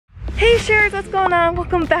Hey sharers, what's going on?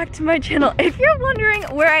 Welcome back to my channel. If you're wondering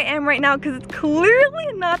where I am right now, because it's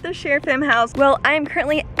clearly not the Share Fam house, well, I am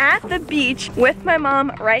currently at the beach with my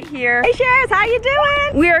mom right here. Hey sharers, how you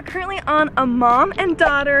doing? We are currently on a mom and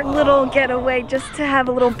daughter little getaway just to have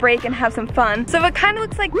a little break and have some fun. So it kind of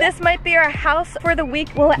looks like this might be our house for the week.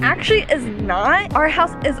 Well, it actually is not. Our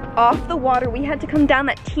house is off the water. We had to come down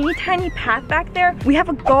that teeny tiny path back there. We have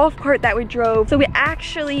a golf cart that we drove, so we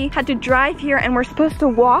actually had to drive here and we're supposed to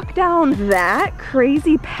walk down that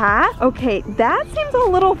crazy path. Okay, that seems a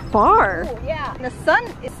little far. Oh, yeah, and the sun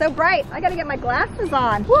is so bright. I gotta get my glasses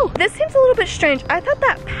on. Whoa, this seems a little bit strange. I thought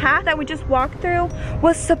that path that we just walked through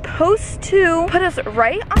was supposed to put us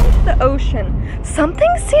right onto the ocean. Something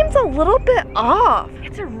seems a little bit off.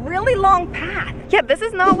 It's a really long path. Yeah, this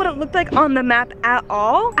is not what it looked like on the map at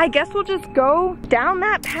all. I guess we'll just go down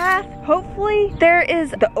that path. Hopefully there is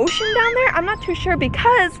the ocean down there. I'm not too sure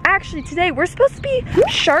because actually today we're supposed to be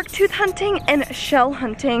shark tooth hunting and shell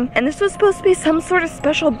hunting, and this was supposed to be some sort of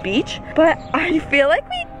special beach, but I feel like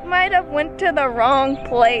we might have went to the wrong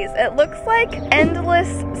place. It looks like endless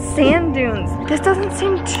sand dunes. This doesn't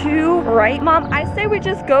seem too right, Mom. I say we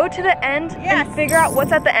just go to the end and figure out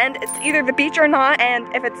what's at the end. It's either the beach or not,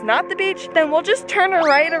 and if it's not the beach, then we'll just turn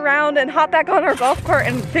right around and hop back on our golf cart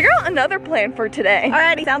and figure out another plan for today.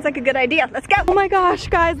 Alrighty, sounds like a good idea. Let's go. Oh my gosh,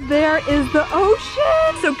 guys, there is the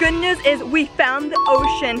ocean. So good news is we found the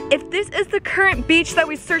ocean. If this is the current beach that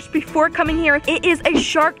we searched before coming here, it is a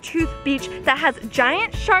shark tooth beach that has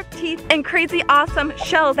giant shark teeth and crazy awesome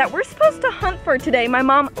shells that we're supposed to hunt for today. My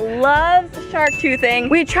mom loves shark toothing.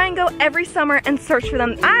 We try and go every summer and search for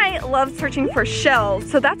them. I love searching for shells,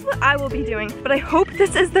 so that's what I will be doing. But I hope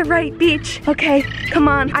this is the right beach. Okay, come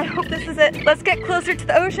on. I hope this is it. Let's get closer to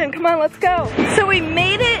the ocean. Come on, let's go. So we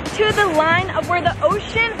made it to the line of where the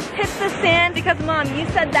ocean hits the sand because Mom, you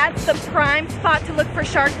said that's the prime spot to look for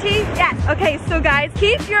shark teeth? Yes. Okay, so guys,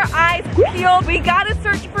 keep your eyes peeled. We gotta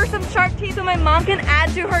search for some shark teeth so my mom can add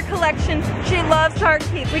to her collection. She loves shark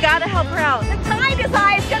teeth. We gotta help her out. The tide is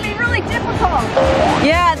high. It's gonna be really difficult.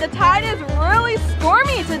 Yeah, the tide is really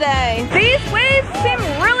stormy today. These waves seem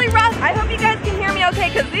really rough. I hope you guys can hear me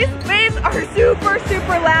okay because these waves are super,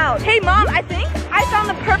 super loud. Hey Mom, I think I found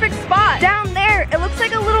the perfect spot. Down there, it looks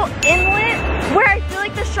like a little inlet where I feel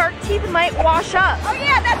like the shark teeth might wash up. Oh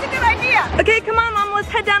yeah, that's a good idea. Okay, come on Mom, let's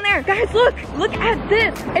head down there. Guys, look at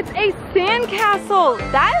this. It's a sandcastle.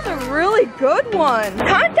 That is a really good one.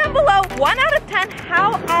 Comment down below, 1 out of 10,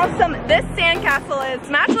 how awesome this sandcastle is.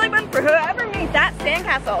 Smash the like button for whoever made that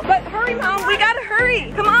sandcastle. But hurry Mom, we gotta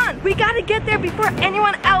hurry. Come on, we gotta get there before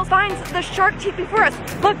anyone else finds the shark teeth before us.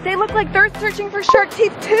 Look, they look like they're searching for shark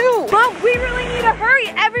teeth too. Mom, we really need to hurry.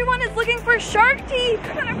 Everyone is looking for shark teeth.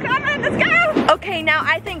 I'm coming, let's go. Okay, now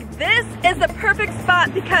I think this is the perfect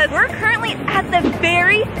spot because we're currently at the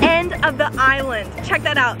very end of the island. Check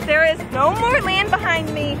that out. There is no more land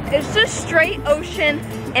behind me. It's just straight ocean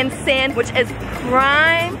and sand, which is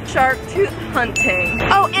prime shark tooth hunting.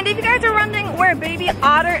 Oh, and if you guys are wondering where Baby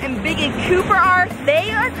Otter and Biggie Cooper are,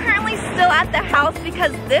 they are currently still at the house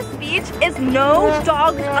because this beach is no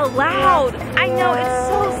dogs allowed. I know,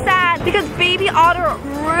 it's so sad because Baby Otter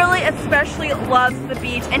really especially loves the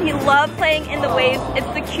beach and he loves playing in the waves. It's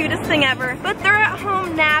the cutest thing ever. But they're at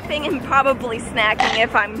home napping and probably snacking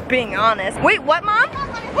if I'm being honest. Wait, what Mom?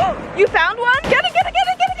 You found one? Get it, get it, get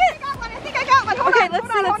it, get it, get it. I got one. Okay, let's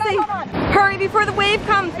see. Hurry before the wave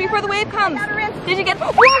comes, before the wave comes. Did you get it?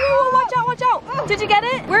 Whoa, whoa, watch out, watch out. Did you get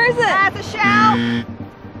it? Where is it? That's a shell.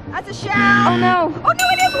 That's a shell. Oh no. Oh no,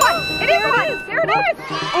 it is one. It is one. There it is.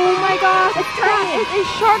 Oh my gosh. That is a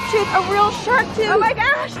shark tooth, a real shark tooth. Oh my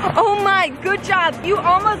gosh. Oh my, good job. You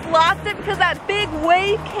almost lost it because that big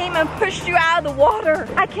wave came and pushed you out of the water.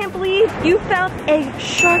 I can't believe you found a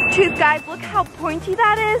shark tooth, guys. Look how pointy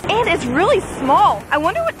that is. And it's really small. I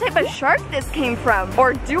wonder what type of shark this came from.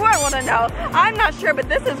 Or do I want to know? I'm not sure, but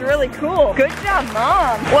this is really cool. Good job,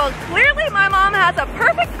 Mom. Well, clearly my mom has a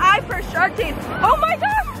perfect eye for shark teeth. Oh my gosh.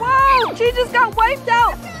 Whoa, she just got wiped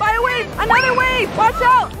out by a wave. Another wave. Watch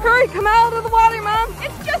out. Hurry, come out of the water, Mom.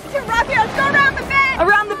 It's just too rough here. Let's go around the bend.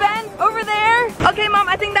 Around the bend? Over there? Okay, Mom,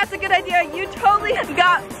 I think that's a good idea. You totally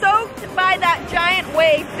got soaked by that giant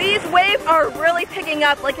wave. These waves are really picking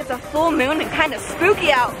up like it's a full moon and kind of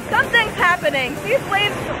spooky out. Something's happening. These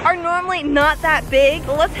waves are normally not that big.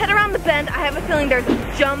 But let's head around the bend. I have a feeling there's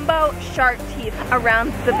jumbo shark teeth around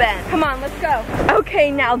the bend. Come on, let's go. Okay,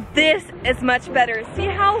 now this is much better. See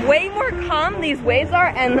how way more calm these waves are?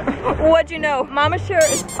 And what'd you know? Mama Sharer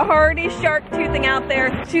is already shark toothing out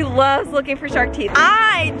there. She loves looking for shark teeth.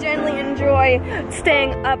 I generally enjoy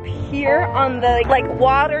staying up here on the like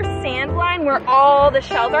water sand line where all the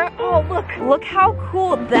shells are. Oh, look how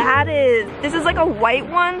cool that is. This is like a white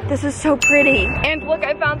one. This is so pretty. And look,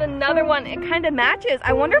 I found another one. It kind of matches.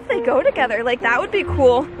 I wonder if they go together. Like, that would be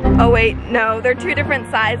cool. Oh wait, no, they're two different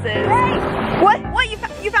sizes. Hey! What?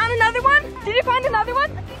 You found another one? Did you find another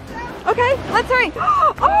one? Okay, let's hurry.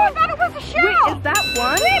 Oh, I thought it was a shell. Wait, is that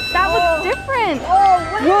one? That looks different. Oh,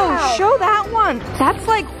 wow. Whoa, show that one. That's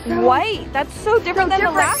like white. That's so different than the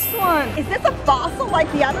last one. Is this a fossil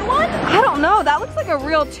like the other one? I don't know. That looks like a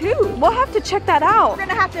real tooth. We'll have to check that out. We're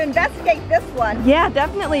gonna have to investigate this one. Yeah,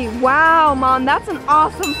 definitely. Wow, Mom, that's an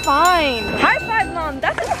awesome find. High five, Mom.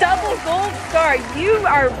 That's a double gold star. You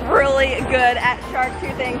are really good at shark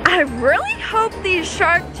toothing. I really hope these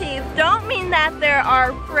shark teeth don't mean that there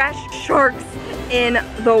are fresh sharks in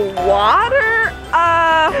the water.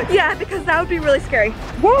 Yeah, because that would be really scary.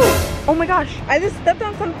 Whoa, oh my gosh, I just stepped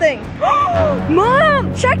on something.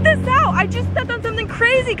 Mom, check this out. I just stepped on something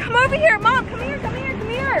crazy. Come over here, Mom, come here.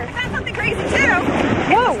 I found something crazy too.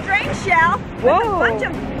 Whoa. It's a strange shell with Whoa. a bunch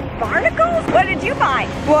of barnacles. What did you find?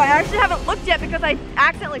 Well, I actually haven't looked yet because I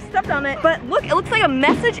accidentally stepped on it. But look, it looks like a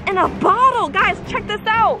message in a bottle. Guys, check this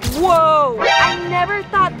out. Whoa, I never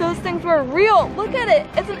thought those things were real. Look at it.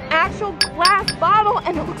 It's an actual glass bottle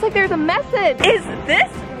and it looks like there's a message. Is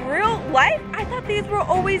this real life? I thought these were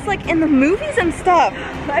always like in the movies and stuff.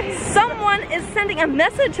 Someone is sending a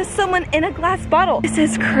message to someone in a glass bottle. This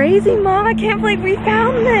is crazy, Mom. I can't believe we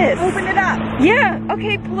found this. Open it up. Yeah,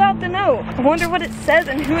 okay, pull out the note. I wonder what it says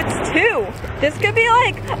and who it's to. This could be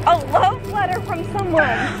like a love letter from someone.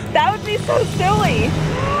 That would be so silly.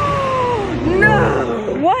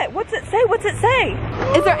 No. What? What's it say? What's it say?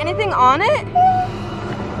 Is there anything on it?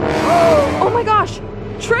 Oh my gosh.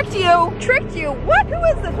 Tricked you. Tricked you. What? Who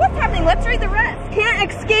is this? What's happening? Let's read the rest.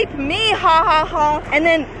 Can't escape me. Ha ha ha. And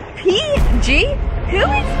then PG? Who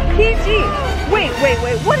is PG? Wait.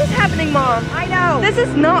 What is happening, Mom? I know. This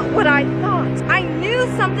is not what I thought. I knew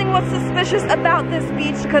something was suspicious about this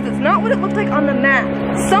beach because it's not what it looked like on the map.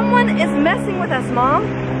 Someone is messing with us, Mom.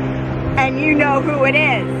 And you know who it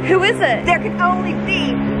is. Who is it? There can only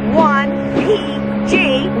be one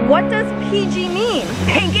PG. What does PG mean?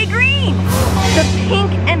 Pinky green. The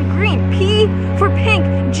pink and green. P for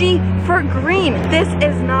pink, G for green. This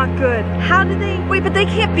is not good. How did they? Wait, but they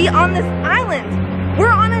can't be on this island.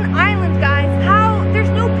 We're on an island, guys. How? There's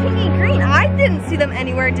no pinky green. I didn't see them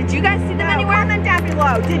anywhere. Did you guys see them anywhere? Comment down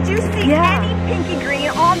below. Did you see any pinky green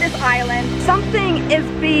on this island? Something is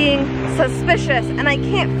being suspicious and I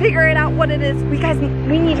can't figure it out what it is. We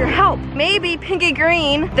need your help. Maybe Pinky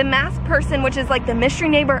Green, the masked person, which is like the mystery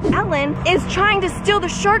neighbor Ellen, is trying to steal the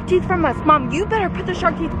shark teeth from us. Mom, you better put the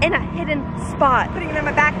shark teeth in a hidden spot. Putting them in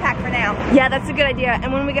my backpack for now. Yeah, that's a good idea.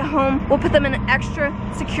 And when we get home, we'll put them in an extra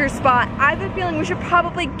secure spot. I have a feeling we should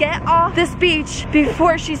probably get off this beach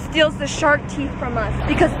before she steals the shark teeth from us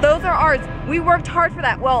because those are ours. We worked hard for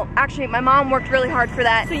that. Well, actually, my mom worked really hard for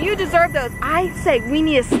that. So you deserve those. I say we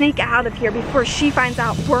need to sneak out of here before she finds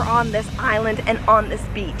out we're on this island and on this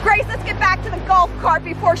beach. Grace, let's get back to the golf cart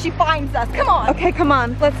before she finds us. Come on. Okay, come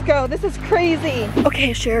on. Let's go. This is crazy.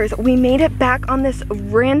 Okay, Sharers, we made it back on this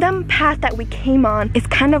random path that we came on. It's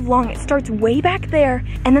kind of long. It starts way back there,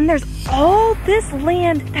 and then there's all this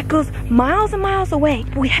land that goes miles and miles away.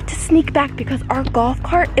 We have to sneak back because our golf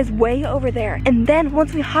cart is way over there. And then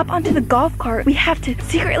once we hop onto the golf cart, we have to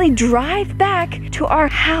secretly drive back to our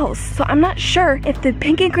house. So I'm not sure if the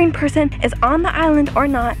pink and green person is on the island or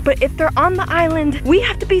not, but if they're on the island, we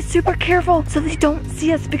have to be super careful so they don't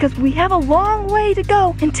see us because we have a long way to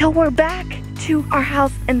go until we're back to our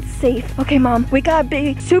house and safe. Okay, Mom, we gotta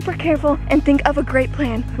be super careful and think of a great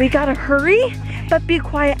plan. We gotta hurry, but be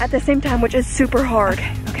quiet at the same time, which is super hard.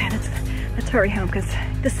 Okay, let's hurry home because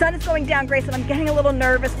the sun is going down, Grace, and I'm getting a little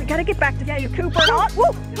nervous. We gotta get back to Cooper.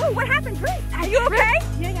 Whoa, what happened, Grace? Are you okay?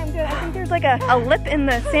 Yeah, I'm good. I think there's like a lip in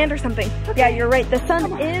the sand or something. Okay. Yeah, you're right. The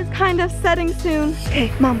sun is kind of setting soon.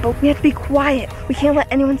 Okay, Mom, but we have to be quiet. We can't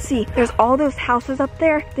let anyone see. There's all those houses up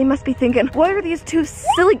there. They must be thinking, what are these two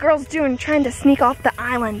silly girls doing trying to sneak off the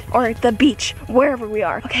island or the beach, wherever we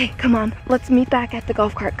are? Okay, come on. Let's meet back at the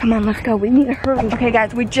golf cart. Come on, let's go. We need to hurry. Okay,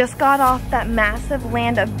 guys, we just got off that massive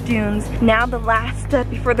land of dunes. Now the last step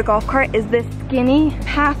before the golf cart is this skinny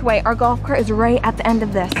pathway. Our golf cart is right at the end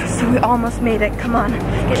of this. So we almost made it. Come on,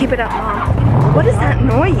 keep it up, Mom. What is that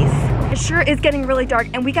noise? It sure is getting really dark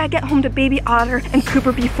and we gotta get home to baby Otter and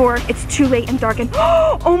Cooper before it's too late and dark and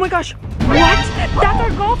oh my gosh, What? That's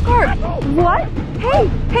our golf cart. What?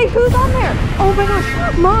 Hey, who's on there? Oh my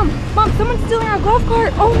gosh, Mom, someone's stealing our golf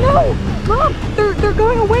cart. Oh no, Mom, they're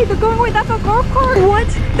going away. That's our golf cart. What?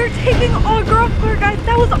 They're taking our golf cart, guys.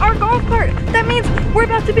 That was our golf cart. That means we're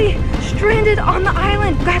about to be stranded on the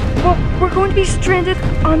island. Guys, well, we're going to be stranded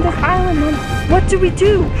on this island, Mom. What do we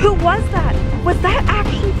do? Who was that? Was that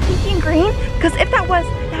actually Pinky and Green? Because if that was,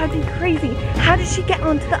 that would be crazy. How did she get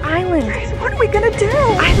onto the island? Grace, what are we gonna do?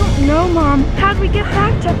 I don't know, Mom. How do we get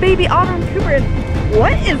back to baby Otter and Cooper?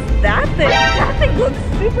 What is that thing? That thing looks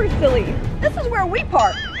super silly. This is where we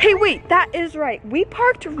park. Hey, wait, that is right. We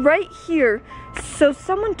parked right here, so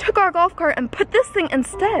someone took our golf cart and put this thing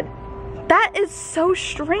instead. That is so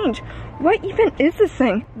strange. What even is this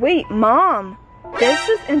thing? Wait, Mom, this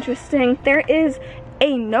is interesting. There is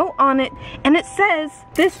a note on it, and it says,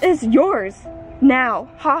 "This is yours now.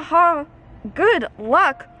 Haha, good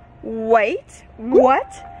luck." Wait,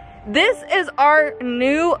 what? This is our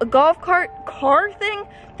new golf cart car thing?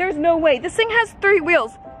 There's no way. This thing has 3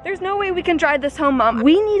 wheels. There's no way we can drive this home, Mom.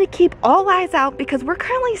 We need to keep all eyes out because we're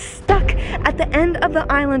currently stuck at the end of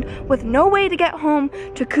the island with no way to get home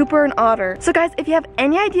to Cooper and Otter. So guys, if you have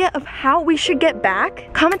any idea of how we should get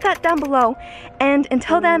back, comment that down below. And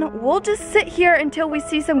until then, we'll just sit here until we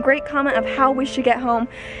see some great comment of how we should get home.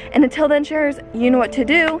 And until then, sharers, you know what to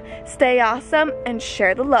do. Stay awesome and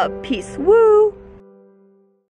share the love. Peace. Woo!